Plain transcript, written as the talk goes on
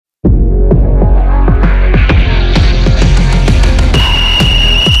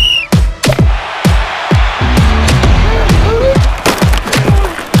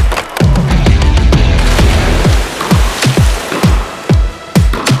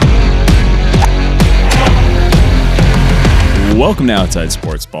Welcome to Outside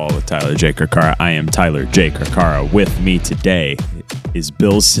Sportsball with Tyler J. Kirkara. I am Tyler J. Kirkara. With me today is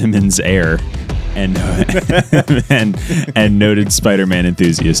Bill Simmons heir and and noted Spider-Man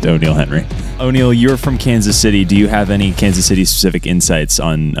enthusiast O'Neal Henry. O'Neal, you're from Kansas City. Do you have any Kansas City specific insights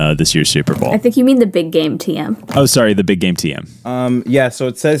on this year's Super Bowl? I think you mean the big game TM. Oh, sorry, the big game TM. Yeah, so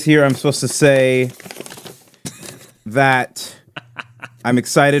it says here I'm supposed to say that I'm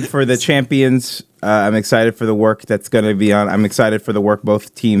excited for the champions. I'm excited for the work that's going to be on. I'm excited for the work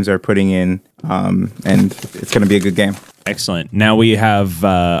both teams are putting in, and it's going to be a good game. Excellent. Now we have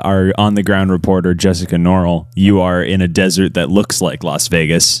our on-the-ground reporter, Jessica Norrell. You are in a desert that looks like Las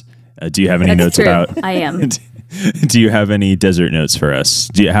Vegas. Do you have any notes true. about... I am. Do you have any desert notes for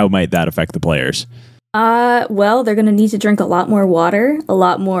us? How might that affect the players? Well, they're going to need to drink a lot more water, a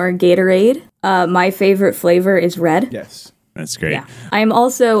lot more Gatorade. My favorite flavor is red. Yes. That's great. Yeah. I'm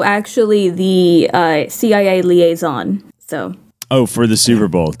also actually the CIA liaison, so... Oh, for the Super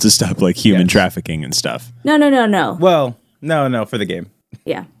Bowl, to stop like human trafficking and stuff. No. Well, no, for the game.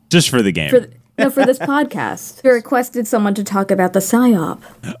 Yeah. Just for the game. For this podcast. We requested someone to talk about the PSYOP.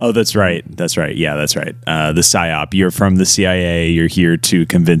 Oh, that's right. Yeah, that's right. The PSYOP. You're from the CIA. You're here to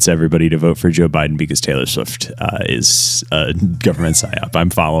convince everybody to vote for Joe Biden because Taylor Swift is a government PSYOP.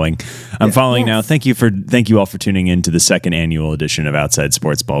 I'm following now. Thank you all for tuning in to the second annual edition of Outside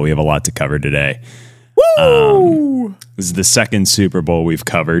Sports Ball. We have a lot to cover today. Woo! This is the second Super Bowl we've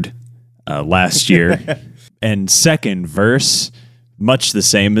covered last year. And second verse, much the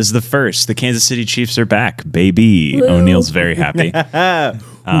same as the first. The Kansas City Chiefs are back, baby. Woo. O'Neal's very happy. And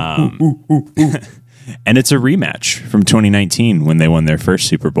it's a rematch from 2019 when they won their first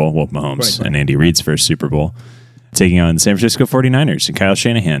Super Bowl. Well, Mahomes and Andy Reid's first Super Bowl. Taking on the San Francisco 49ers and Kyle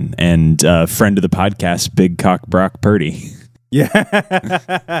Shanahan and friend of the podcast, Big Cock Brock Purdy.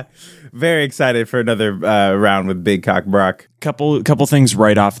 Yeah. Very excited for another round with Big Cock Brock. Couple things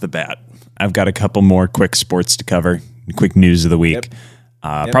right off the bat. I've got a couple more quick sports to cover. Quick news of the week.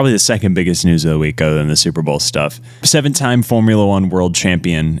 Yep. Probably the second biggest news of the week other than the Super Bowl stuff. 7-time Formula One world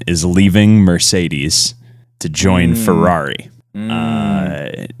champion is leaving Mercedes to join Ferrari.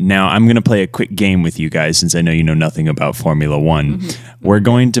 Now, I'm going to play a quick game with you guys since I know you know nothing about Formula One. Mm-hmm. We're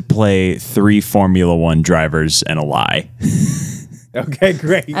going to play 3 Formula One drivers and a lie. Okay,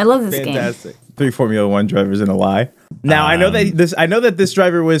 great. I love this Fantastic. 3 Formula One drivers and a lie. Now I know that this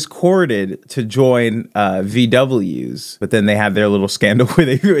driver was courted to join VWs, but then they had their little scandal where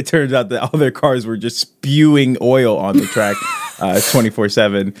it turns out that all their cars were just spewing oil on the track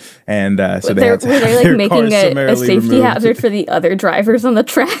 24/7, and so they had to have their making cars a safety removed. hazard for the other drivers on the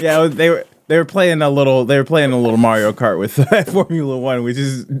track. Yeah, they were playing a little Mario Kart with Formula One, which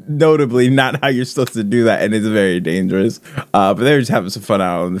is notably not how you're supposed to do that, and it's very dangerous. But they were just having some fun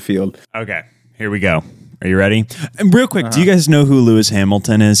out on the field. Okay, here we go. Are you ready? And real quick, do you guys know who Lewis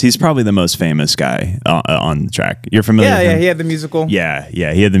Hamilton is? He's probably the most famous guy on the track. You're familiar with him? Yeah, he had the musical. Yeah, he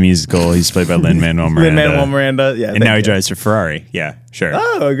had the musical. He's played by Lin-Manuel Miranda. Lin-Manuel Miranda, yeah. And now he drives for Ferrari. Yeah, sure.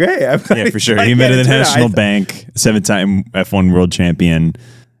 Oh, great. Yeah, for sure. He made it in National Bank, 7-time F1 world champion,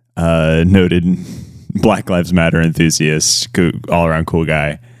 noted Black Lives Matter enthusiast, all-around cool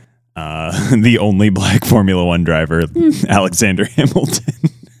guy. The only black Formula One driver, Alexander Hamilton.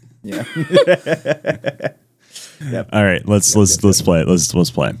 Yeah. Yep. All right, let's play it. Let's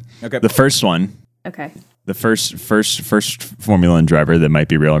play. Okay. The first one. Okay. The first Formula One driver that might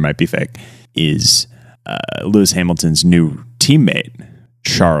be real or might be fake is Lewis Hamilton's new teammate,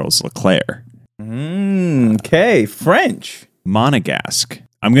 Charles Leclerc. Okay, French. Monegasque.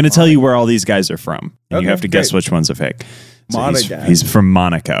 I'm going to tell you where all these guys are from, and you have to guess which one's a fake. So he's from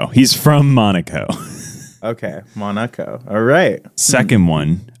Monaco. He's from Monaco. Okay, Monaco. All right. Second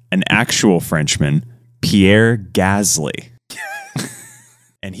one, an actual Frenchman, Pierre Gasly.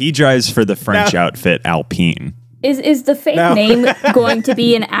 And he drives for the French outfit Alpine. Is the fake name going to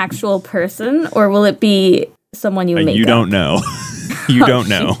be an actual person, or will it be someone you make You up? don't know. You don't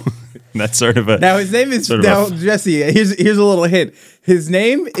know. That's sort of a... Now, his name is... Jesse, here's a little hint. His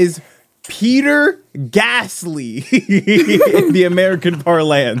name is Peter Gasly in the American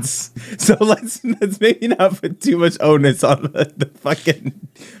parlance. So let's maybe not put too much onus on the fucking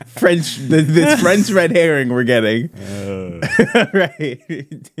French, this French red herring we're getting. Right.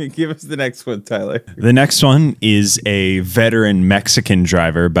 Give us the next one, Tyler. The next one is a veteran Mexican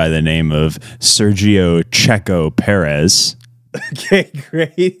driver by the name of Sergio Checo Perez. Okay,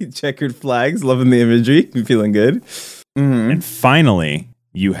 great. Checkered flags. Loving the imagery. Feeling good. Mm-hmm. And finally,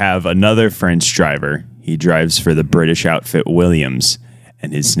 you have another French driver. He drives for the British outfit Williams,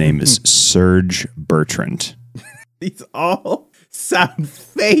 and his name is Serge Bertrand. These all sound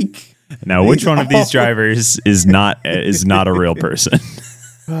fake. Now, which one of these drivers is not a real person?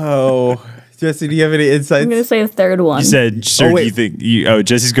 Oh, Jesse, do you have any insights? I'm going to say a third one. You said,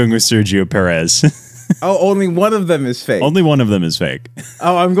 Jesse's going with Sergio Perez. Oh, only one of them is fake. Only one of them is fake.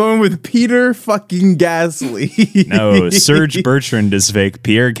 Oh, I'm going with Peter fucking Gasly. No, Serge Bertrand is fake.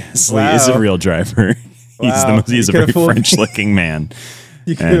 Pierre Gasly is a real driver. He's a very French-looking man.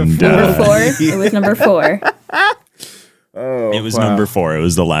 Number 4. It was number 4. Oh, it was number 4. It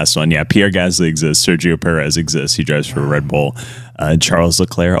was the last one. Yeah, Pierre Gasly exists. Sergio Perez exists. He drives for Red Bull. Charles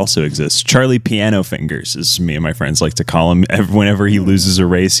Leclerc also exists. Charlie Piano Fingers, as me and my friends like to call him. Whenever he loses a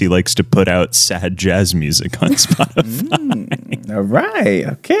race, he likes to put out sad jazz music on Spotify. All right.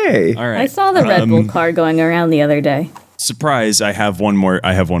 Okay. All right. I saw the Red Bull car going around the other day. Surprise, I have one more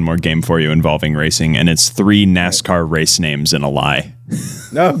game for you involving racing, and it's 3 NASCAR race names and a lie.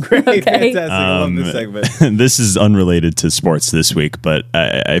 Oh, great. Okay. Fantastic. I love this segment. This is unrelated to sports this week, but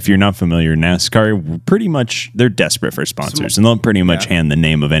if you're not familiar, NASCAR, pretty much, they're desperate for sponsors, and they'll pretty much hand the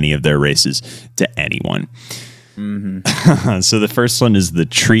name of any of their races to anyone. Mm-hmm. So the first one is the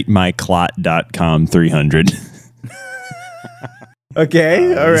treatmyclot.com 300.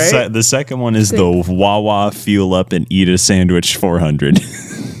 Okay, all right. The second one is the Wawa Fuel Up and Eat a Sandwich 400.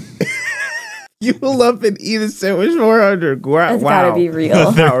 Fuel Up and Eat a Sandwich 400. Wow. That's gotta be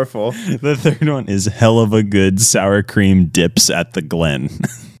real. Powerful. The third one is Hell of a Good Sour Cream Dips at the Glen.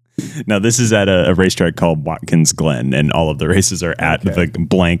 Now, this is at a racetrack called Watkins Glen, and all of the races are at the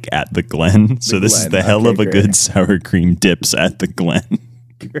blank at the Glen. So this is the Hell of a Good Sour Cream Dips at the Glen.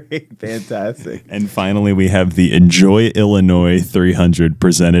 Great. Fantastic. And finally, we have the Enjoy Illinois 300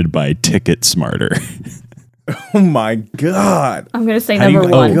 presented by Ticket Smarter. Oh, my God. I'm going to say number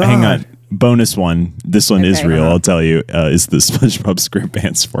 1. Hang on. Bonus one. This one is real. Uh-huh. I'll tell you. Is the SpongeBob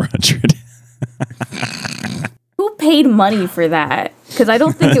SquarePants 400. Who paid money for that? Because I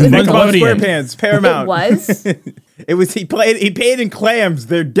don't think it was like SpongeBob SquarePants, Paramount. It was? It was he paid in clams.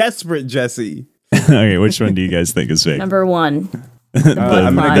 They're desperate, Jesse. Okay, which one do you guys think is fake? Number 1.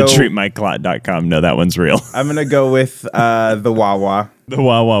 I'm gonna go treatmyclot.com. No, that one's real. I'm gonna go with the Wawa. The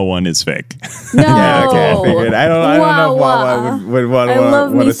Wawa one is fake. No. Yeah, okay, I figured. I don't know if Wawa would want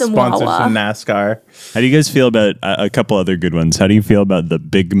to sponsor Wawa. some NASCAR. How do you guys feel about a couple other good ones? How do you feel about the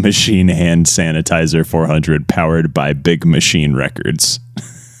Big Machine Hand Sanitizer 400 powered by Big Machine Records?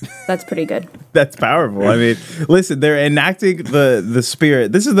 That's pretty good. That's powerful. I mean, listen, they're enacting the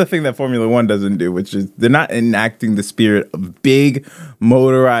spirit. This is the thing that Formula One doesn't do, which is they're not enacting the spirit of big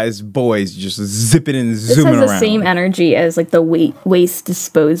motorized boys just zipping and zooming around. This has the same energy as like the waste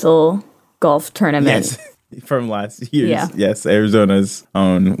disposal golf tournament. Yes, from last year. Yeah. Yes, Arizona's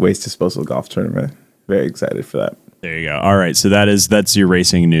own waste disposal golf tournament. Very excited for that. There you go. All right, so that's your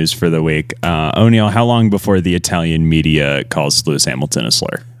racing news for the week. O'Neill, how long before the Italian media calls Lewis Hamilton a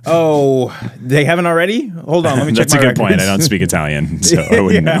slur? Oh, they haven't already? Hold on, let me check That's my a good point. records. I don't speak Italian, so I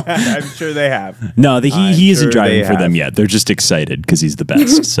wouldn't know. I'm sure they have. No, he isn't sure driving they for them have. yet. They're just excited because he's the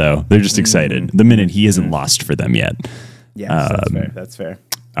best. So they're just excited. The minute he hasn't lost for them yet. Yes, that's fair. That's fair.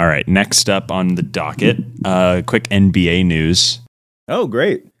 All right, next up on the docket, quick NBA news. Oh,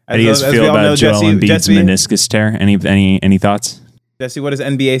 great. How do you guys feel about Joel Embiid's meniscus tear? Any thoughts? Jesse, what does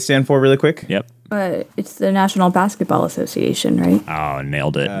NBA stand for really quick? Yep. It's the National Basketball Association, right? Oh,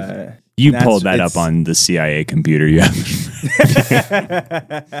 nailed it. You pulled that up on the CIA computer. You have.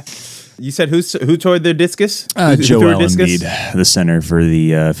 You said who tore their discus? Joel Embiid, the center for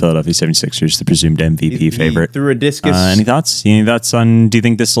the Philadelphia 76ers, the presumed MVP favorite. Threw a discus. Any thoughts? Any thoughts on? Do you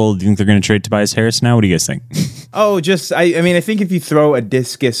think they're going to trade Tobias Harris now? What do you guys think? Oh, I mean, I think if you throw a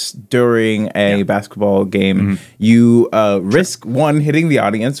discus during a basketball game, you risk one hitting the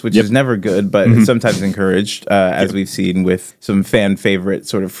audience, which is never good, but it's sometimes encouraged, as we've seen with some fan favorite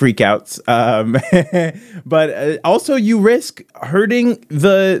sort of freakouts. But also you risk hurting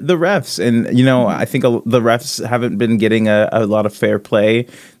the refs, and I think the refs haven't been getting a lot of fair play.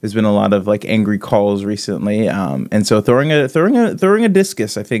 There's been a lot of like angry calls recently, and so throwing a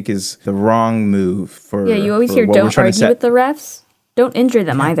discus, I think, is the wrong move for. Yeah, you always hear don't argue with the refs. Don't injure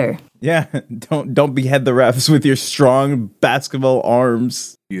them either. Yeah, don't behead the refs with your strong basketball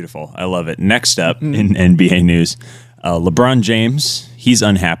arms. Beautiful. I love it. Next up in NBA news, LeBron James, he's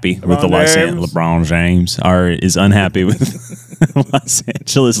unhappy with the LeBron James is unhappy with Los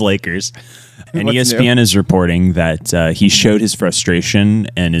Angeles Lakers. And What's ESPN new? is reporting that he showed his frustration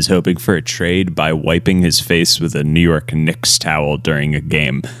and is hoping for a trade by wiping his face with a New York Knicks towel during a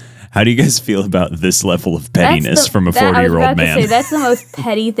game. How do you guys feel about this level of pettiness from a 40-year-old man? To say, that's the most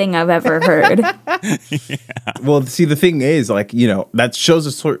petty thing I've ever heard. Well, see, the thing is, like, that shows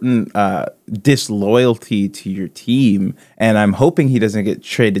a certain disloyalty to your team. And I'm hoping he doesn't get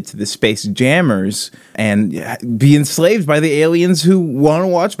traded to the Space Jammers and be enslaved by the aliens who want to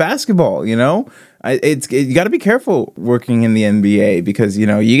watch basketball, you got to be careful working in the NBA because,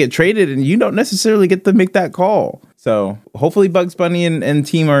 you get traded and you don't necessarily get to make that call. So hopefully Bugs Bunny and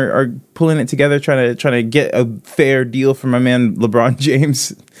team are pulling it together, trying to get a fair deal for my man LeBron James.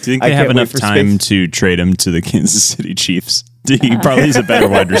 Do you think they have enough time to trade him to the Kansas City Chiefs? He probably is a better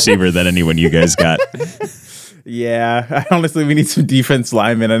wide receiver than anyone you guys got. Yeah, honestly, we need some defense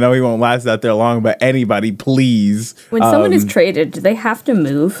linemen. I know he won't last out there long, but anybody, please. When someone is traded, do they have to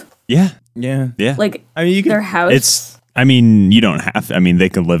move? Yeah. Like, I mean, their house. You don't have to. I mean, they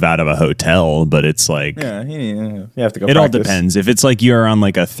could live out of a hotel, but it's like... Yeah, you have to go It practice. all depends. If it's like you're on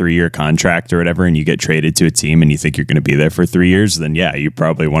like a 3-year contract or whatever and you get traded to a team and you think you're going to be there for 3 years, then yeah, you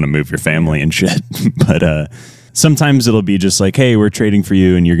probably want to move your family and shit. But sometimes it'll be just like, hey, we're trading for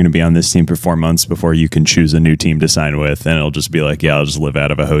you and you're going to be on this team for 4 months before you can choose a new team to sign with. And it'll just be like, yeah, I'll just live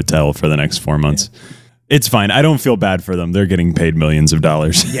out of a hotel for the next 4 months. Yeah. It's fine. I don't feel bad for them. They're getting paid millions of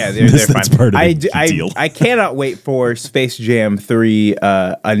dollars. Yeah, they're That's fine. part of the deal. I cannot wait for Space Jam 3,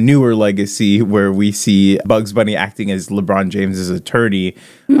 a newer legacy where we see Bugs Bunny acting as LeBron James's attorney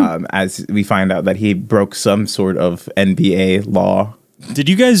as we find out that he broke some sort of NBA law. Did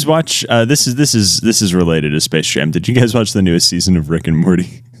you guys watch? This is related to Space Jam. Did you guys watch the newest season of Rick and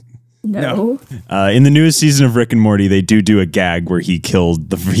Morty? No. In the newest season of Rick and Morty, they do a gag where he kills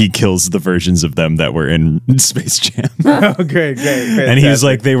the versions of them that were in Space Jam. Oh, great. And he's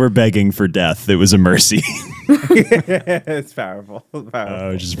like, they were begging for death. It was a mercy. It's powerful.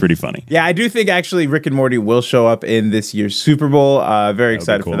 Which is pretty funny. Yeah, I do think actually Rick and Morty will show up in this year's Super Bowl. Very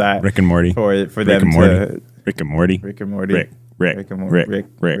excited for that. Rick and Morty. For Rick them and Morty. to... Rick and Morty. Rick and Morty.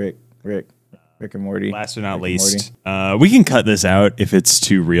 Rick and Morty. Last but not least, we can cut this out if it's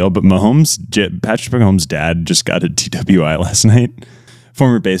too real, but Patrick Mahomes' dad just got a DWI last night.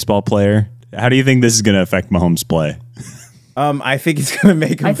 Former baseball player. How do you think this is going to affect Mahomes' play? I think it's going to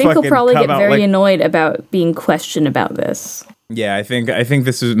make him. I think he'll probably get very annoyed about being questioned about this. Yeah, I think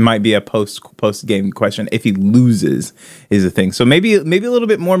this might be a post game question. If he loses, is the thing. So maybe a little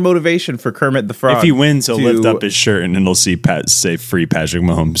bit more motivation for Kermit the Frog. If he wins, he'll lift up his shirt and it'll say "Free Patrick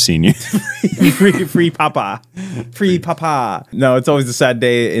Mahomes Sr." free Papa, free Papa. No, it's always a sad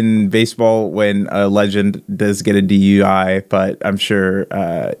day in baseball when a legend does get a DUI, but I'm sure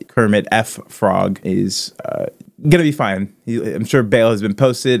Kermit F. Frog is gonna be fine. I'm sure bail has been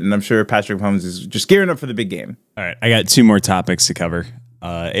posted, and I'm sure Patrick Mahomes is just gearing up for the big game. All right, I got 2 more topics to cover.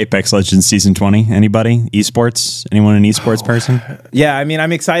 Apex Legends Season 20. Anybody? Esports? Anyone an esports person? Yeah, I mean,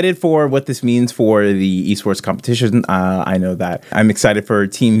 I'm excited for what this means for the esports competition. I know that. I'm excited for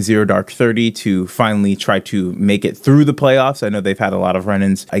Team Zero Dark 30 to finally try to make it through the playoffs. I know they've had a lot of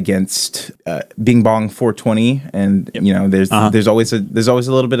run-ins against Bing Bong 420, and there's always a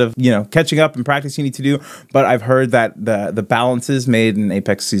little bit of catching up and practice you need to do. But I've heard that the balances made in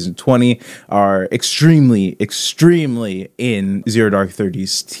Apex Season 20 are extremely in Zero Dark 30's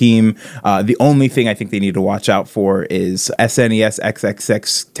team. The only thing I think they need to watch out for is SNES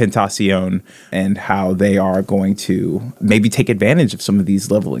XXX Tentacion and how they are going to maybe take advantage of some of these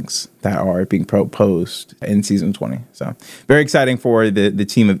levelings that are being proposed in Season 20. So very exciting for the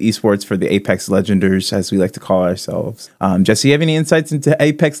team of esports, for the Apex Legenders, as we like to call ourselves. Jesse, you have any insights into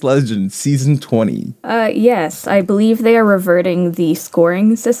Apex Legends Season 20? Yes, I believe they are reverting the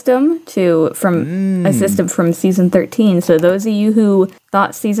scoring system from a system from Season 13. So those of you who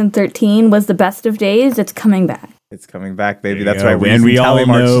thought Season 13 was the best of days, it's coming back. It's coming back, baby. That's right. And we all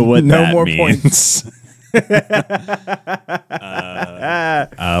know what that means.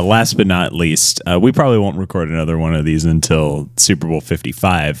 Last but not least, we probably won't record another one of these until Super Bowl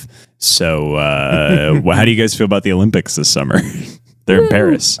 55. So how do you guys feel about the Olympics this summer? They're in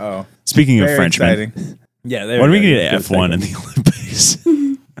Paris. Oh, speaking of Frenchmen, exciting. Yeah, when are we going to get F1 in the Olympics?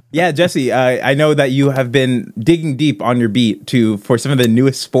 Yeah, Jesse, I know that you have been digging deep on your beat for some of the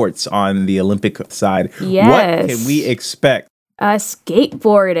newest sports on the Olympic side. Yes. What can we expect?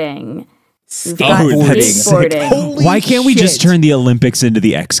 Skateboarding. Skateboarding. Why can't we just turn the Olympics into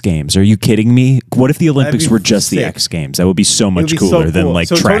the X Games? Are you kidding me? What if the Olympics were just the X Games? That would be so much cooler than like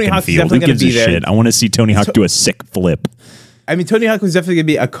track and field. Who gives a shit? I want to see Tony Hawk do a sick flip. I mean, Tony Hawk was definitely going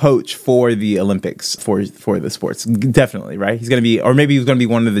to be a coach for the Olympics for the sports. Definitely, right? He's going to be, or maybe he's going to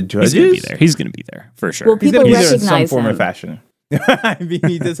be one of the judges. He's going to be there for sure. Well, people recognize him in some form or fashion. I mean,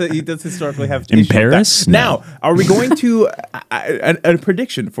 he does historically have In issues with that. Paris? Now, are we going to a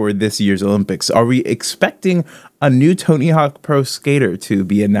prediction for this year's Olympics? Are we expecting a new Tony Hawk Pro Skater to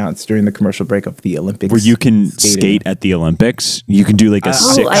be announced during the commercial break of the Olympics? Where you can skate at the Olympics? You can do like a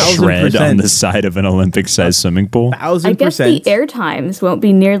sick shred on the side of an Olympic-sized swimming pool? 1,000%. I guess the air times won't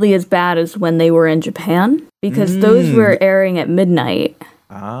be nearly as bad as when they were in Japan, because those were airing at midnight.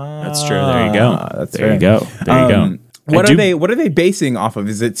 That's true. There you go. There you go. What are they basing off of?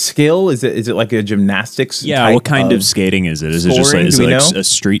 Is it skill? Is it like a gymnastics? Yeah. What kind of skating is it? Is it just like a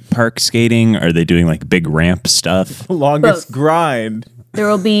street park skating? Are they doing like big ramp stuff? Longest grind. There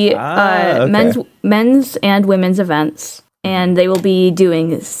will be men's and women's events, and they will be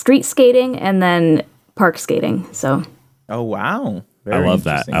doing street skating and then park skating. So. Oh wow! I love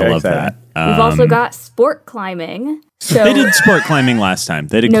that. I love that. We've also got sport climbing. So they did sport climbing last time.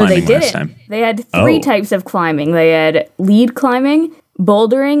 They did climbing last time. They had three types of climbing. They had lead climbing,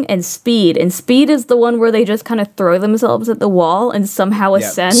 bouldering, and speed. And speed is the one where they just kind of throw themselves at the wall and somehow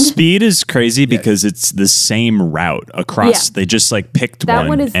ascend. Speed is crazy because it's the same route across. Yeah. They just like picked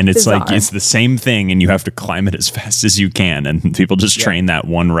one and it's bizarre. Like it's the same thing and you have to climb it as fast as you can. And people just train that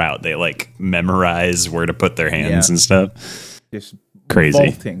one route. They like memorize where to put their hands and stuff. Just crazy.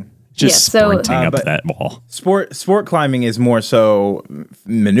 Vaulting. Just sprinting up that wall. Sport climbing is more so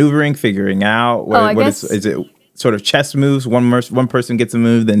maneuvering, figuring out is it sort of chess moves. One person gets a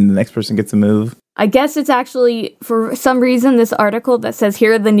move, then the next person gets a move. I guess it's actually, for some reason, this article that says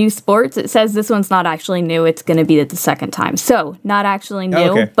here are the new sports, it says this one's not actually new. It's going to be the second time. So, not actually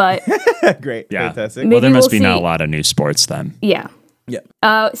new, but... Great. Yeah. Fantastic. Well, there must be not a lot of new sports then. Yeah. Yeah.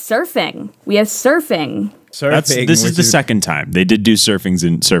 Surfing. We have surfing. This is the second time. They did do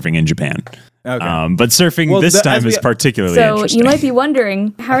surfing in Japan. Okay. But surfing this time is particularly interesting. So you might be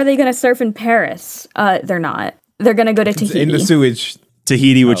wondering, how are they going to surf in Paris? They're not. They're going to go to Tahiti. In the sewage.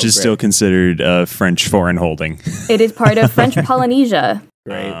 Tahiti, which is still considered French foreign holding. It is part of French Polynesia.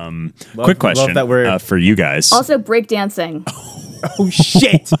 Great. Quick question for you guys. Also breakdancing. Oh,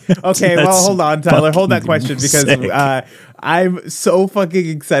 shit. Okay, well, hold on, Tyler. Hold that question because I'm so fucking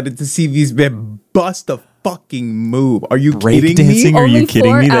excited to see these men bust a fucking move. Are you kidding me? Are you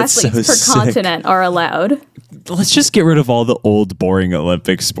kidding me? That's so athletes per sick. continent are allowed. Let's just get rid of all the old, boring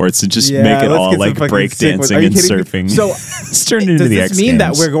Olympic sports and just make it all like breakdancing and surfing. So, let's turn it into the X Games. Does this mean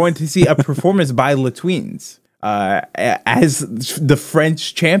that we're going to see a performance by Les Twins as the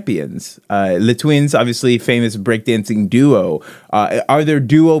French champions? Les Twins, obviously famous breakdancing duo. Are there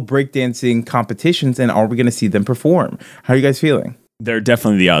duo breakdancing competitions, and are we going to see them perform? How are you guys feeling? They're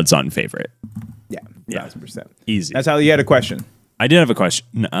definitely the odds-on favorite. Yeah, 1,000%. Easy. That's how you had a question. I did have a question.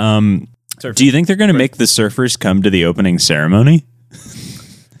 Do you think they're going to make the surfers come to the opening ceremony?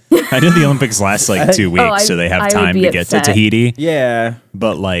 I know the Olympics last like 2 weeks, so they have time to get to Tahiti. Yeah.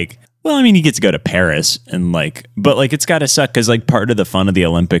 But like, well, I mean, you get to go to Paris and like, but like, it's got to suck because like part of the fun of the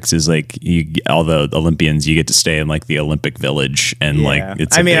Olympics is like all the Olympians, you get to stay in like the Olympic Village and like,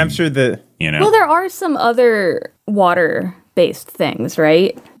 it's. I mean, I'm sure Well, there are some other water-based things,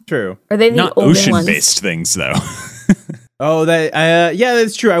 right? True. Are they not ocean-based things though? Oh,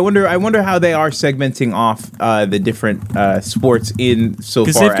 that's true. I wonder how they are segmenting off the different sports in so far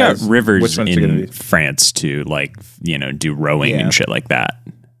as because they've got rivers in France to like do rowing and shit like that.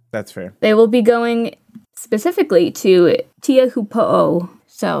 That's fair. They will be going specifically to Tiahupo'o.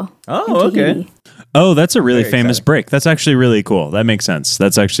 So. Oh, okay. Oh, that's a really famous break. That's actually really cool. That makes sense.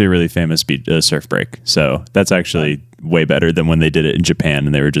 That's actually a really famous surf break. So that's actually way better than when they did it in Japan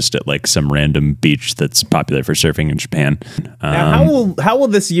and they were just at like some random beach that's popular for surfing in Japan. Now, how will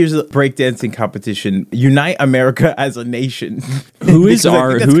this year's breakdancing competition unite America as a nation? Who is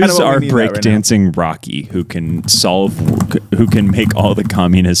our breakdancing Rocky who can make all the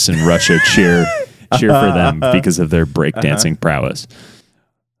communists in Russia cheer for them because of their breakdancing prowess?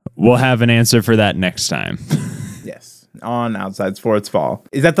 We'll have an answer for that next time. Yes, on Outside Sportsball.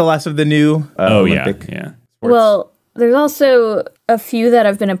 Is that the last of the new Olympic? Yeah. Sports? Well, there's also a few that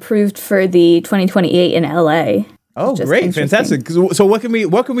have been approved for the 2028 in LA. Oh, great. Fantastic. So what can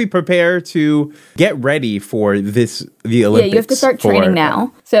we prepare to get ready for the Olympics? Yeah, you have to start training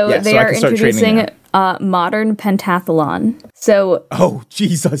now. So they are introducing modern pentathlon. So oh,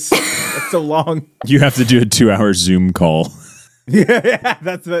 Jesus. That's so long. You have to do a 2-hour Zoom call. Yeah,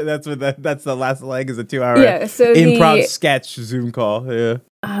 that's the last leg is a 2-hour improv sketch Zoom call. Yeah,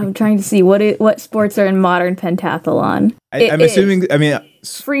 I'm trying to see what sports are in modern pentathlon. I'm assuming. I mean,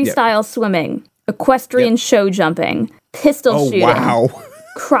 freestyle swimming, equestrian show jumping, pistol shooting,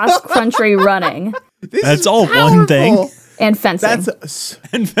 cross country running. That's all powerful. One thing. And fencing.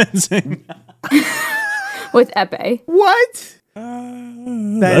 And fencing with epee. What?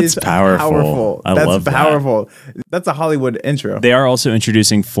 That's powerful. I love that. That's powerful. That's a Hollywood intro. They are also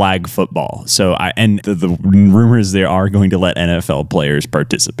introducing flag football. So the rumors they are going to let NFL players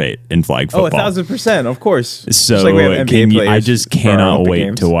participate in flag football. 1,000%, of course. So like we have NBA players I just for our cannot Olympic wait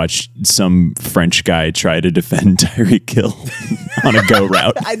games. to watch some French guy try to defend Tyreek Hill on a go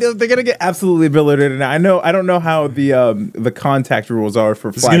route. I know they're gonna get absolutely belittled, and I don't know how the contact rules are for.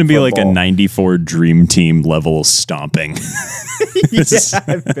 It's gonna be like a '94 Dream Team level stomping.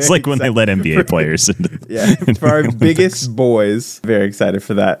 It's like when they let NBA players into for our biggest boys. Very excited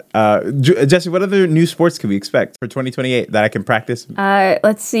for that. Jesse, what other new sports can we expect for 2028 that I can practice?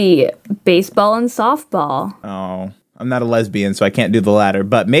 Let's see. Baseball and softball. Oh, I'm not a lesbian, so I can't do the latter,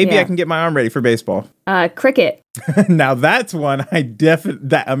 but maybe I can get my arm ready for baseball. Cricket. Now that's one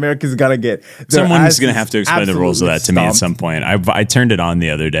that America's gonna get. Someone's gonna have to explain the rules of that to me at some point. I turned it on the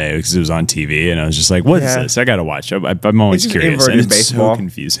other day because it was on TV, and I was just like, "What is this? I gotta watch." I'm always curious, and it's baseball. so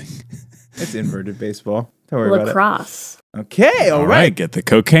confusing. It's inverted baseball. Don't worry about it. Lacrosse. Okay, all right. Get the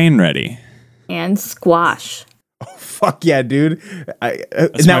cocaine ready. And squash. Fuck yeah, dude.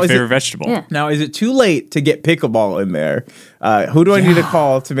 That's my favorite vegetable. Yeah. Now, is it too late to get pickleball in there? Who do I need to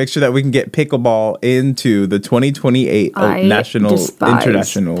call to make sure that we can get pickleball into the 2028 International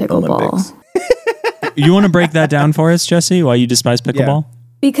Olympics? You want to break that down for us, Jesse? Why you despise pickleball?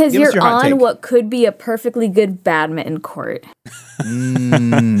 Because Give us your you're hot on take. what could be a perfectly good badminton court.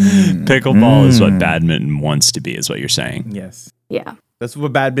 Pickleball is what badminton wants to be, is what you're saying. Yes. Yeah. That's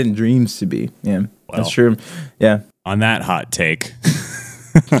what badminton dreams to be. Yeah, that's true. Yeah. On that hot take.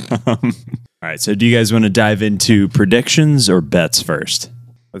 All right, so do you guys want to dive into predictions or bets first?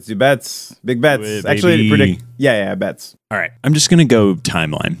 Let's do bets. Big bets. Baby. Actually, predict. Yeah, bets. All right, I'm just going to go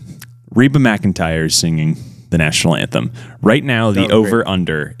timeline. Reba McEntire is singing the national anthem. Right now, the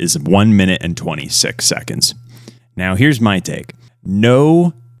over-under is 1 minute and 26 seconds. Now, here's my take.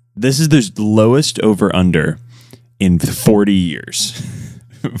 No, this is the lowest over-under in 40 years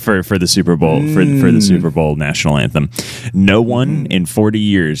for the Super Bowl, for the Super Bowl national anthem. No one in 40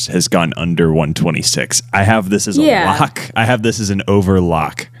 years has gone under 126. I have this as a lock. I have this as an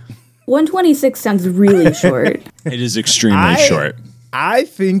over-lock. 126 sounds really short. It is extremely short. I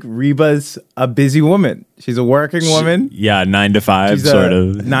think Reba's a busy woman. She's a working woman. 9 to 5, She's sort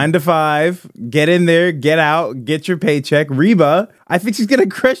of. 9 to 5. Get in there, get out, get your paycheck. Reba, I think she's gonna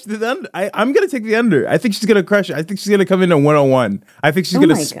crush the under. I'm gonna take the under. I think she's gonna crush it. I think she's gonna come in at 101. I think she's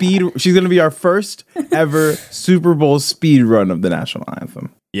gonna speed. God. She's gonna be our first ever Super Bowl speed run of the national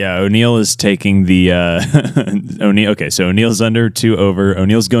anthem. Yeah, O'Neal is taking the O'Neal. Okay, so O'Neal's under, 2 over.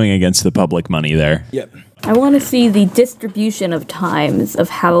 O'Neal's going against the public money there. Yep. I want to see the distribution of times of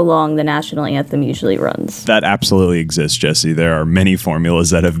how long the national anthem usually runs. That absolutely exists, Jesse. There are many formulas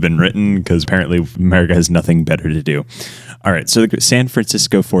that have been written because apparently America has nothing better to do. All right, so the San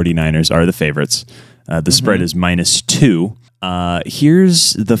Francisco 49ers are the favorites. The spread is -2.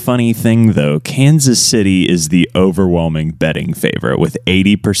 Here's the funny thing, though. Kansas City is the overwhelming betting favorite, with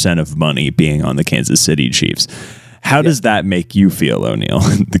 80% of money being on the Kansas City Chiefs. How does that make you feel, O'Neal?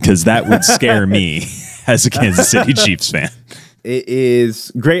 Because that would scare me as a Kansas City Chiefs fan. It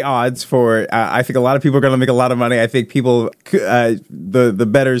is great odds for. I think a lot of people are going to make a lot of money. I think people, the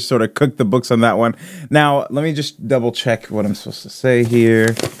bettors, sort of cook the books on that one. Now, let me just double check what I'm supposed to say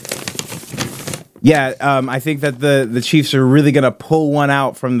here. Yeah, I think that the Chiefs are really going to pull one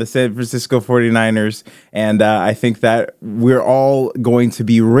out from the San Francisco 49ers. And I think that we're all going to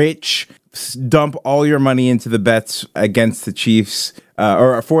be rich. Dump all your money into the bets against the Chiefs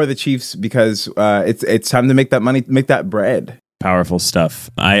or for the Chiefs because it's time to make that money, make that bread. Powerful stuff.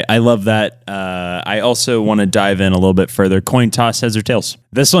 I love that. I also want to dive in a little bit further. Coin toss, heads or tails.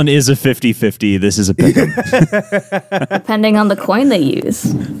 This one is a 50-50. This is a pick 'em. Depending on the coin they use.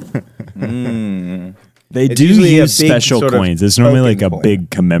 They It's do usually a use big special sort of coins. It's normally like a token coin. big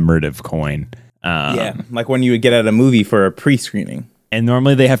commemorative coin. Yeah, like when you would get at a movie for a pre-screening. And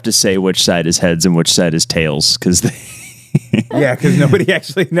normally they have to say which side is heads and which side is tails because Yeah, because nobody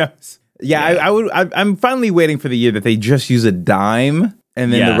actually knows. Yeah, I'm finally waiting for the year that they just use a dime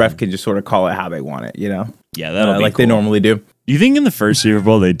and then the ref can just sort of call it how they want it, you know? Yeah, that'll be like cool. they normally do. Do you think in the first Super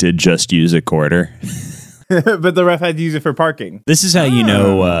Bowl they did just use a quarter? But the ref had to use it for parking. This is how you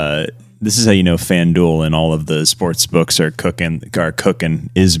know. This is how you know FanDuel and all of the sports books are cooking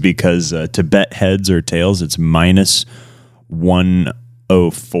is because to bet heads or tails, it's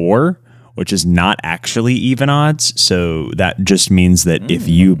 -104, which is not actually even odds. So that just means that if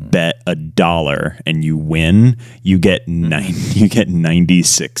you bet $1 and you win, you get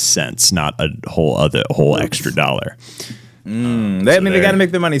 96 cents, not a whole extra dollar. They got to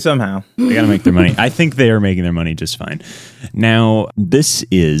make their money somehow. They got to make their money. I think they are making their money just fine. Now, this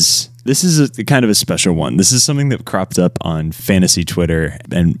is a kind of a special one. This is something that cropped up on fantasy Twitter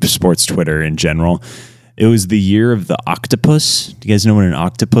and sports Twitter in general. It was the year of the octopus. Do you guys know what an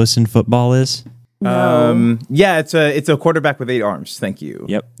octopus in football is? No. Yeah, it's a quarterback with 8 arms. Thank you.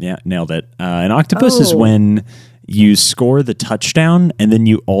 Yep. Yeah, nailed it. An octopus is when you score the touchdown and then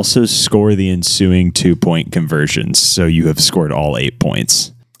you also score the ensuing 2-point conversions. So you have scored all 8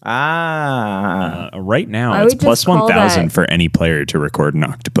 points. Right now, it's plus 1,000 for any player to record an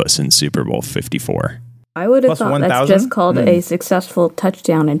octopus in Super Bowl 54. I would have Plus thought 1,000? that's just called a successful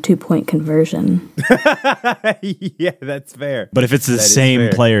touchdown and 2-point conversion. Yeah, that's fair. But if it's the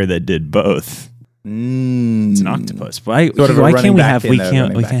same player that did both, it's an octopus. Why can't we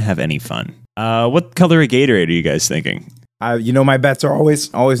can't have any fun? What color of Gatorade are you guys thinking? My bets are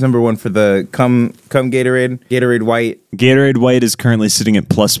always number one for the come Gatorade. Gatorade White. Gatorade White is currently sitting at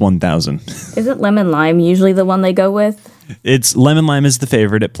plus 1,000. Isn't lemon lime usually the one they go with? It's lemon lime is the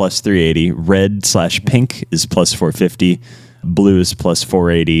favorite at plus 380. Red/pink is plus 450. Blue is plus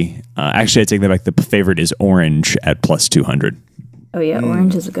 480. Actually, I take that back. The favorite is orange at plus 200. Oh, yeah,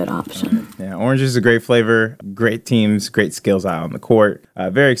 orange is a good option. Yeah, orange is a great flavor, great teams, great skills out on the court.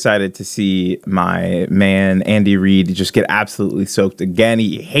 Very excited to see my man, Andy Reid, just get absolutely soaked again.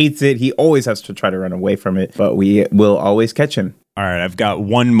 He hates it. He always has to try to run away from it, but we will always catch him. All right, I've got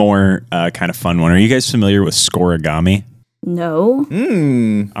one more kind of fun one. Are you guys familiar with scoregami? No.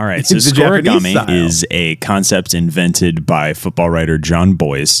 All right, so scoregami is a concept invented by football writer John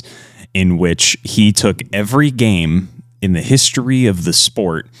Boyce, in which he took every game in the history of the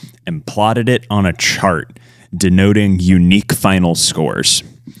sport and plotted it on a chart denoting unique final scores.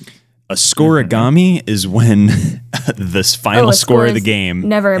 A scoregami is when this final score of the game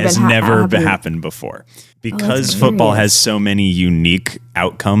has never happened before. Because football has so many unique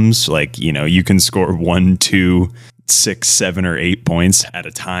outcomes, like, you can score 1, 2, 6, 7, or 8 points at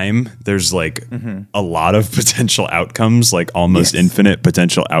a time. There's like a lot of potential outcomes, like almost infinite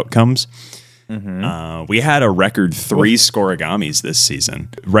potential outcomes. We had a record 3 scoregamis this season.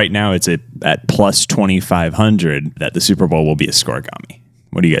 Right now, it's at plus 2,500 that the Super Bowl will be a scoregami.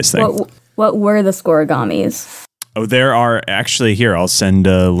 What do you guys think? What were the scoregamis? Oh, there are actually here. I'll send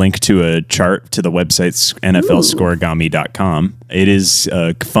a link to a chart to the website nflscoregami.com. It is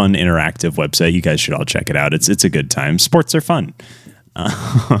a fun, interactive website. You guys should all check it out. It's a good time. Sports are fun.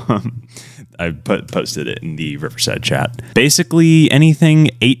 I posted it in the Riverside chat. Basically, anything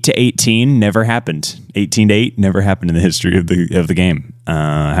 8 to 18 never happened. 18 to 8 never happened in the history of the game.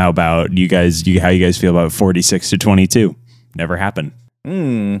 How about you guys? How you guys feel about 46 to 22? Never happened.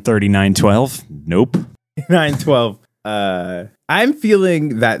 39-12? Nope. 9-12. I'm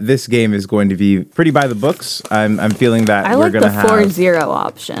feeling that this game is going to be pretty by the books. I'm feeling that we're going to have... I like the 4-0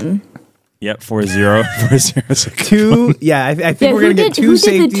 option. Yep, 4-0. 4-0. 2, yeah, I think we're going to get 2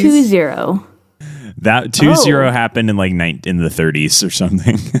 safeties. Who did the 2-0? That 2-0 happened in like in the 30s or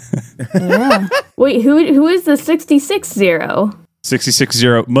something. Yeah. Wait, who is the 66-0?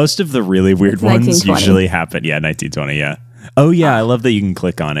 66-0. Most of the really weird ones usually happen. Yeah, 1920, yeah. Oh, yeah, I love that you can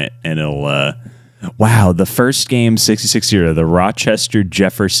click on it and it'll... wow, the first game, 66-0, the Rochester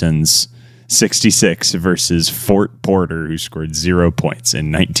Jeffersons 66 versus Fort Porter, who scored 0 points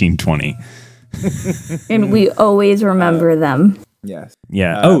in 1920. And we always remember them. Yes.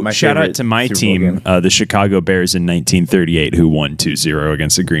 Yeah. Shout out to my team, the Chicago Bears in 1938, who won 2-0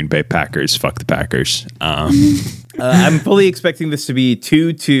 against the Green Bay Packers. Fuck the Packers. I'm fully expecting this to be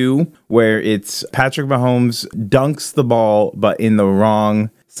 2-2, where it's Patrick Mahomes dunks the ball, but in the wrong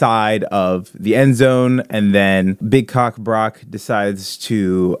side of the end zone, and then Big Cock Brock decides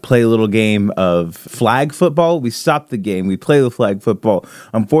to play a little game of flag football. We stop the game. We play the flag football.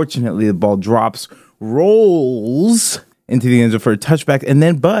 Unfortunately, the ball drops, rolls into the end zone for a touchback, and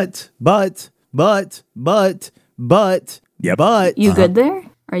then but you good there?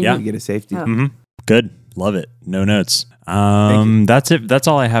 You get a safety. Good. Love it. No notes. That's it. That's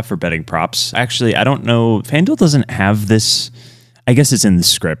all I have for betting props. Actually, I don't know. FanDuel doesn't have this. I guess it's in the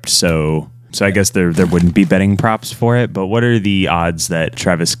script, so I guess there wouldn't be betting props for it. But what are the odds that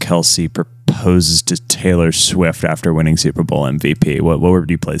Travis Kelce proposes to Taylor Swift after winning Super Bowl MVP? Where would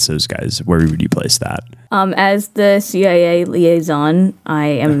you place those guys? Where would you place that? As the CIA liaison, I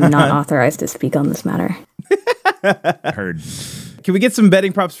am not authorized to speak on this matter. Heard. Can we get some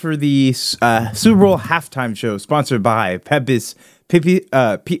betting props for the Super Bowl halftime show sponsored by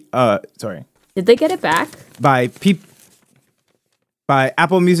sorry. Did they get it back? By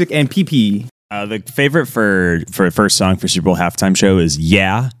Apple Music and PP. The favorite for first song for Super Bowl halftime show is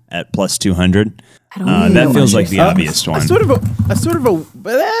 "Yeah" at plus 200. I don't even that know feels what like the you're obvious one. Sort of a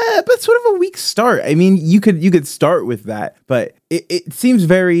weak start. I mean, you could start with that, but it seems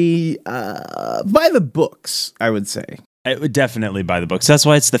very by the books, I would say. It would definitely by the books. That's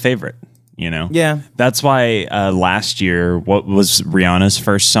why it's the favorite. Yeah. That's why last year, what was Rihanna's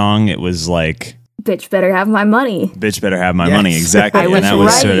first song? It was like, Bitch better have my money. Bitch better have my Yes. money. Exactly. I And was that was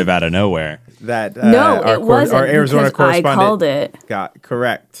right. sort of out of nowhere. That No, it wasn't. our Arizona because I correspondent called it. got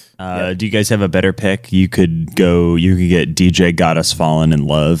correct. Do you guys have a better pick? You could get DJ Got Us Fallen in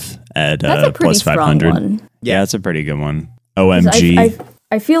Love at That's a pretty plus strong 500. one. Yeah, that's a pretty good one. OMG.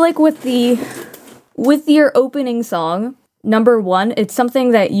 I feel like with your opening song, number one, it's something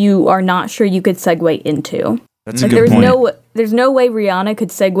that you are not sure you could segue into. That's a good point. There's no way Rihanna could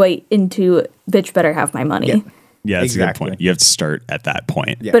segue into Bitch Better Have My Money. Yeah, that's a Exactly. good point. You have to start at that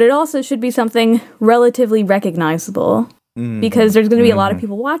point. Yeah. But it also should be something relatively recognizable because there's going to be a lot of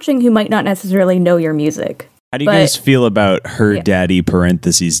people watching who might not necessarily know your music. How do you guys feel about Her Daddy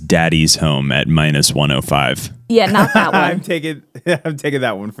parentheses Daddy's Home at minus 105? Yeah, not that one. I'm taking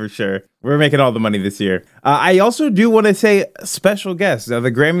that one for sure. We're making all the money this year. I also do want to say special guests. Now,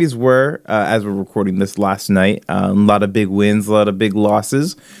 the Grammys were, as we're recording this last night, a lot of big wins, a lot of big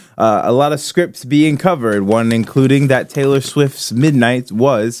losses, a lot of scripts being covered, one including that Taylor Swift's Midnight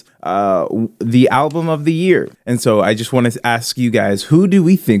was the album of the year. And so I just want to ask you guys, who do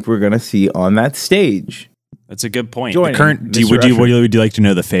we think we're going to see on that stage? That's a good point. Joining, The current, would you like to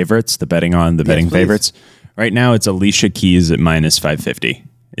know the favorites, the betting please. favorites? Right now, it's Alicia Keys at minus 550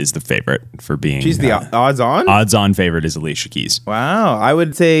 is the favorite for being. She's the odds-on? Odds-on favorite is Alicia Keys. Wow. I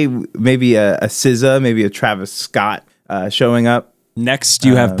would say maybe a SZA, maybe a Travis Scott showing up. Next,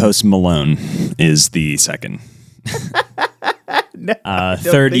 you have Post Malone is the second. Third,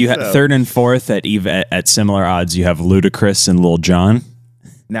 third and fourth at similar odds. You have Ludacris and Lil Jon.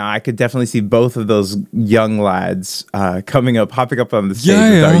 Now, I could definitely see both of those young lads hopping up on the stage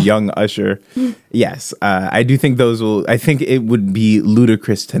with our young Usher. Yes, I do think I think it would be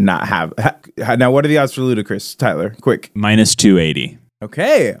ludicrous to not have. Now, what are the odds for Ludacris, Tyler? Quick. Minus 280.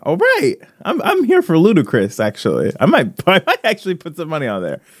 Okay, all right. I'm here for Ludacris, actually. I might actually put some money on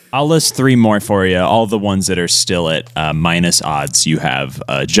there. I'll list three more for you. All the ones that are still at minus odds. You have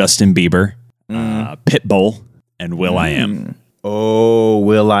Justin Bieber, Pitbull, and Will.i.am. Oh,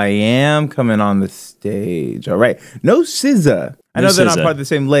 Will.i.am coming on the stage. All right. No SZA. I know they're not part of the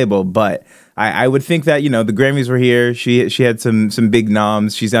same label, but I would think that, the Grammys were here. She had some big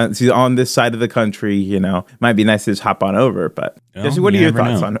noms. She's on this side of the country, Might be nice to just hop on over, but Jesse, what are your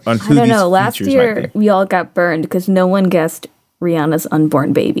thoughts on who I don't these know. Last features year, might be? we all got burned because no one guessed Rihanna's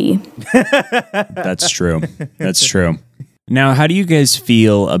unborn baby. That's true. That's true. Now, how do you guys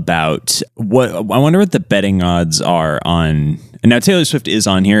feel about I wonder what the betting odds are on. And now Taylor Swift is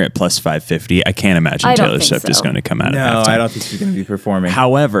on here at plus 550. I can't imagine Taylor Swift is going to come out. No, I don't think she's going to be performing.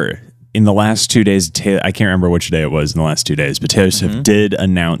 However, in the last 2 days, I can't remember which day it was in the last 2 days, but Taylor Swift did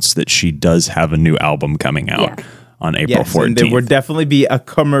announce that she does have a new album coming out on April 14th. And there would definitely be a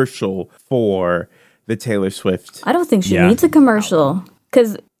commercial for the Taylor Swift. I don't think she needs a commercial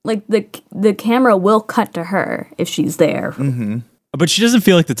because the camera will cut to her if she's there. Mm-hmm. But she doesn't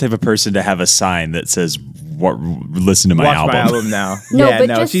feel like the type of person to have a sign that says, listen to my Watch album. my album now.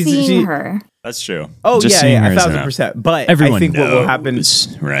 Just seeing her. That's true. Oh, just 1,000%. But everyone I think what will happen,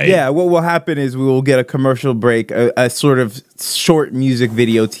 right? Yeah, what will happen is we will get a commercial break, a sort of short music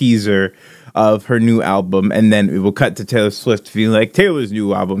video teaser of her new album, and then it will cut to Taylor Swift feeling like Taylor's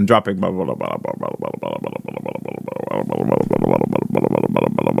new album dropping.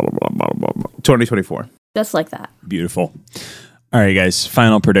 2024. Just like that. Beautiful. All right, guys.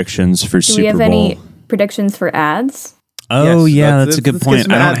 Final predictions for Super Bowl. Do we have any predictions for ads? Oh, Yes, yeah, that's a good point.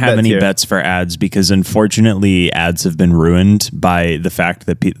 I don't have any here. bets for ads because, unfortunately, ads have been ruined by the fact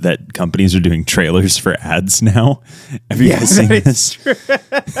that that companies are doing trailers for ads now. Have you guys seen this?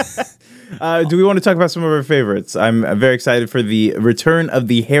 Do we want to talk about some of our favorites? I'm very excited for the return of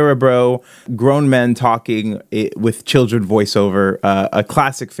the Haribo grown men talking with children voiceover, a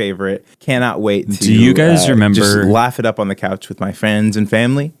classic favorite. Cannot wait to Do you guys remember just laugh it up on the couch with my friends and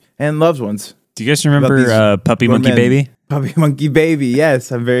family and loved ones. Do you guys remember Puppy Monkey Baby? Puppy Monkey Baby,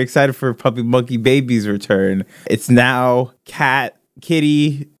 yes. I'm very excited for Puppy Monkey Baby's return. It's now cat,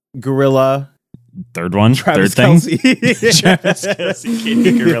 kitty, gorilla. Third one? Travis Third thing? Kelce. Travis Kelce.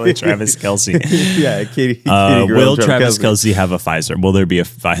 Kitty, gorilla, Travis Kelce. Yeah, kitty, Will gorilla, Travis Kelce have a Pfizer? Will there be a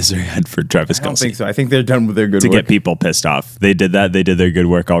Pfizer ad for Travis Kelce? I don't think so. I think they're done with their good to work. get people pissed off. They did that. They did their good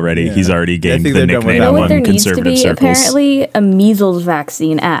work already. Yeah. He's already gained think the they're done with nickname that You know what there among needs to conservative be? circles. Apparently a measles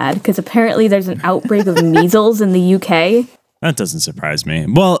vaccine ad because apparently there's an outbreak of measles in the UK. That doesn't surprise me.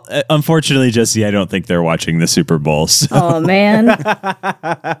 Well, unfortunately, Jesse, I don't think they're watching the Super Bowl. So. Oh, man.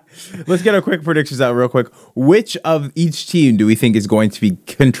 Let's get our quick predictions out real quick. Which of each team do we think is going to be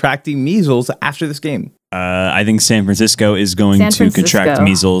contracting measles after this game? I think San Francisco is going to contract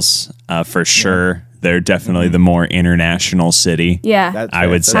measles for sure. Yeah. They're definitely the more international city. Yeah. I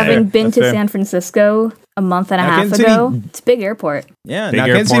would say. Having been to San Francisco a month and a half ago, it's a big airport. Yeah, big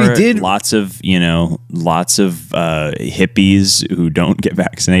airport, Kansas City did lots of hippies who don't get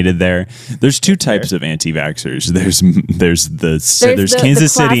vaccinated there. There's two types of anti-vaxxers. There's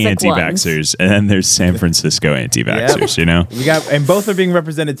Kansas City anti-vaxxers, and then there's San Francisco anti-vaxxers. You know, and both are being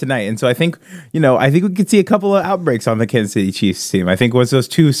represented tonight. And so I think we could see a couple of outbreaks on the Kansas City Chiefs team. I think once those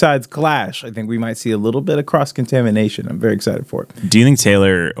two sides clash, I think we might see a little bit of cross-contamination. I'm very excited for it. Do you think,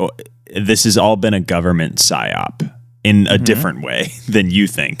 Taylor, this has all been a government psyop in a different way than you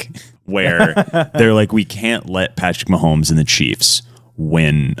think, where they're like, we can't let Patrick Mahomes and the Chiefs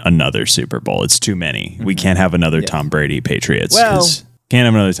win another Super Bowl. It's too many. We can't have another Tom Brady Patriots. Can't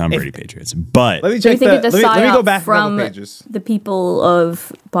have another Tom Brady Patriots. But let me check let me go back from the people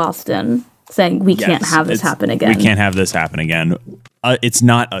of Boston saying we can't have this happen again. We can't have this happen again. It's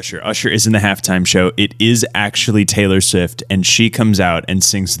not Usher. Usher is in the halftime show. It is actually Taylor Swift, and she comes out and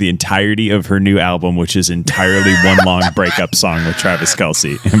sings the entirety of her new album, which is entirely one long breakup song with Travis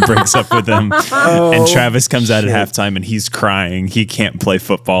Kelce, and breaks up with him. And Travis comes out at halftime, and he's crying. He can't play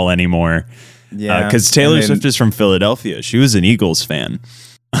football anymore. Yeah, because Taylor Swift is from Philadelphia. She was an Eagles fan.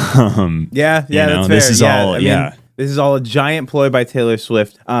 That's fair. This is all. This is all a giant ploy by Taylor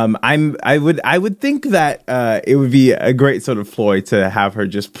Swift. I would think that it would be a great sort of ploy to have her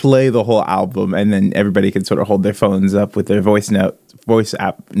just play the whole album, and then everybody can sort of hold their phones up with their voice app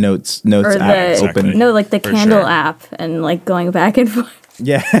notes app open. No, like the Candle app, and like going back and forth.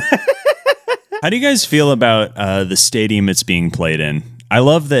 Yeah. How do you guys feel about the stadium it's being played in? I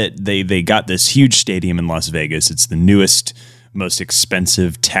love that they got this huge stadium in Las Vegas. It's the newest, most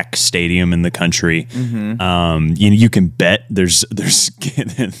expensive tech stadium in the country. You can bet there's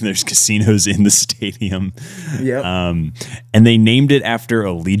casinos in the stadium. And they named it after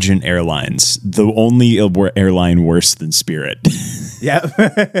Allegiant Airlines, the only airline worse than Spirit.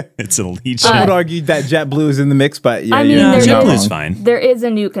 It's Allegiant. I would argue that JetBlue is in the mix, but JetBlue's fine. There is a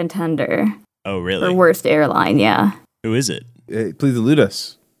new contender. Oh, really? For worst airline, yeah. Who is it? Please elude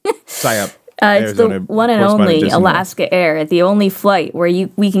us. Psyop. It's the one and only Alaska Air, the only flight where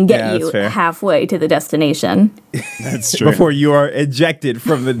we can get you halfway to the destination. That's true. Before you are ejected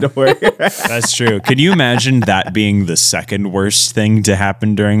from the door. That's true. Could you imagine that being the second worst thing to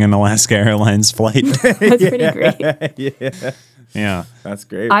happen during an Alaska Airlines flight? That's pretty great. Yeah. That's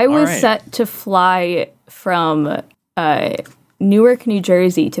great. I was set to fly from Newark, New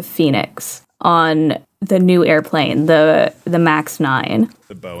Jersey to Phoenix on the new airplane, the MAX 9.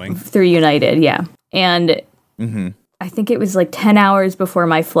 The Boeing. Through United, yeah. And I think it was like 10 hours before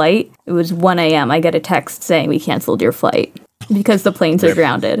my flight. It was 1 a.m. I get a text saying we canceled your flight because the planes are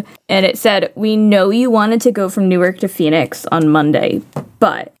grounded. And it said, we know you wanted to go from Newark to Phoenix on Monday,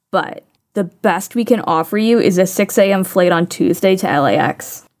 but the best we can offer you is a 6 a.m. flight on Tuesday to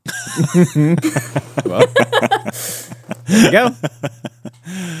LAX. Well, there you go.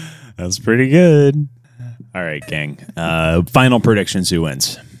 That's pretty good. All right, gang. Final predictions. Who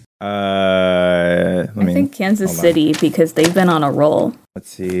wins? I think Kansas City because they've been on a roll. Let's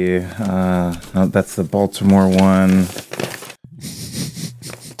see. No, that's the Baltimore one.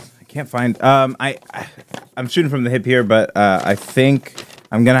 I can't find. I'm shooting from the hip here, but I think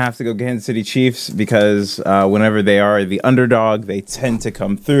I'm gonna have to go Kansas City Chiefs because whenever they are the underdog, they tend to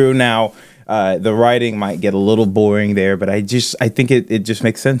come through. Now, the writing might get a little boring there, but I think it just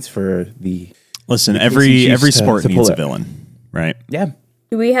makes sense for the. Listen, every sport needs a villain, right? Yeah.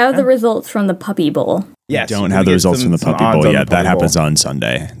 Do we have the results from the Puppy Bowl? Yes. We don't have the results from the Puppy Bowl yet. That happens on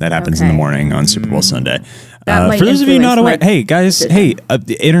Sunday. That happens in the morning on Super Bowl Sunday. For those of you not aware, hey guys,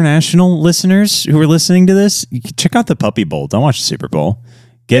 the international listeners who are listening to this, check out the Puppy Bowl. Don't watch the Super Bowl.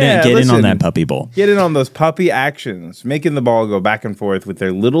 Get in on that Puppy Bowl. Get in on those puppy actions, making the ball go back and forth with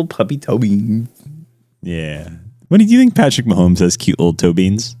their little puppy toe beans. Yeah. What do you think Patrick Mahomes has cute little toe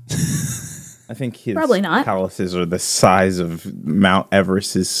beans? I think his probably not. Calluses are the size of Mount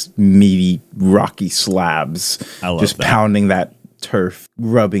Everest's meaty, rocky slabs. I love just that. Pounding that turf,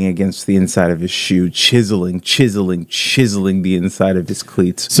 rubbing against the inside of his shoe, chiseling the inside of his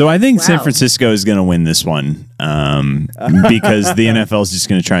cleats. So I think San Francisco is going to win this one because the NFL is just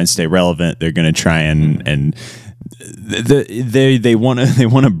going to try and stay relevant. They're going to try and they want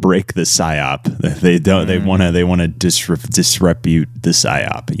to break the psyop. They want to disrepute the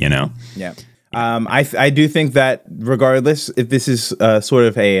psyop. You know. Yeah. I do think that regardless, if this is sort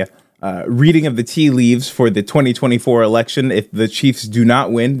of a reading of the tea leaves for the 2024 election, if the Chiefs do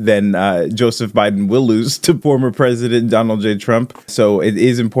not win, then Joseph Biden will lose to former President Donald J. Trump. So it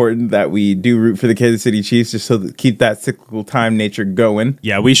is important that we do root for the Kansas City Chiefs just so that keep that cyclical time nature going.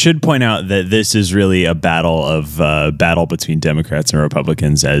 Yeah, we should point out that this is really a battle between Democrats and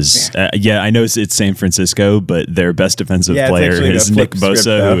Republicans. I know it's San Francisco, but their best defensive player is Nick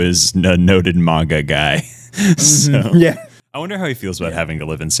Bosa, who is a noted MAGA guy. So, yeah. I wonder how he feels about having to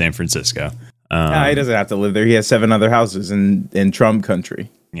live in San Francisco. He doesn't have to live there. He has 7 other houses in Trump country.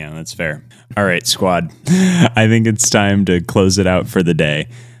 Yeah, that's fair. All right, squad. I think it's time to close it out for the day.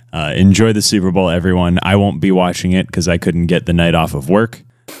 Enjoy the Super Bowl, everyone. I won't be watching it because I couldn't get the night off of work.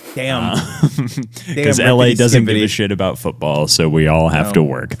 Damn. Because LA doesn't give a shit about football, so we all have to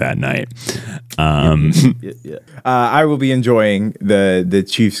work that night. I will be enjoying the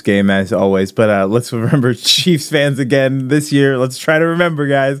Chiefs game as always, but let's remember Chiefs fans again this year. Let's try to remember,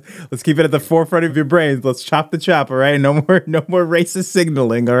 guys. Let's keep it at the forefront of your brains. Let's chop the chop, all right? No more racist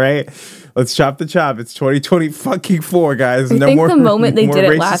signaling, all right? Let's chop the chop. It's 2024, guys. I think the moment they did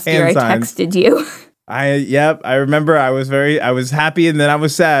it last year, I texted you. I remember I was happy and then I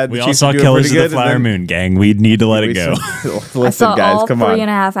was sad. We all saw Killers of the Flower Moon, gang. We need to let it go. Listen, I saw guys, all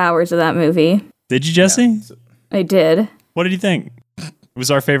 3.5 hours of that movie. Did you, Jesse? Yeah. I did. What did you think? It was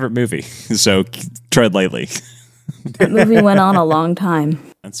our favorite movie, so tread lightly. That movie went on a long time.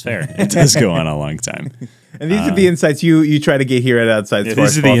 That's fair. It does go on a long time. And these are the insights you try to get here at Outside Sportsball.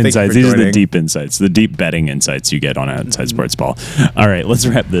 These are the insights. These are the deep insights, the deep betting insights you get on Outside Sportsball. All right, let's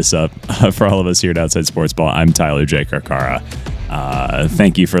wrap this up. For all of us here at Outside Sportsball, I'm Tyler J. Carcara.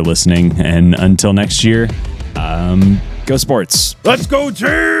 Thank you for listening, and until next year, go sports. Let's go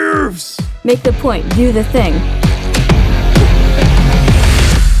Chiefs! Make the point. Do the thing.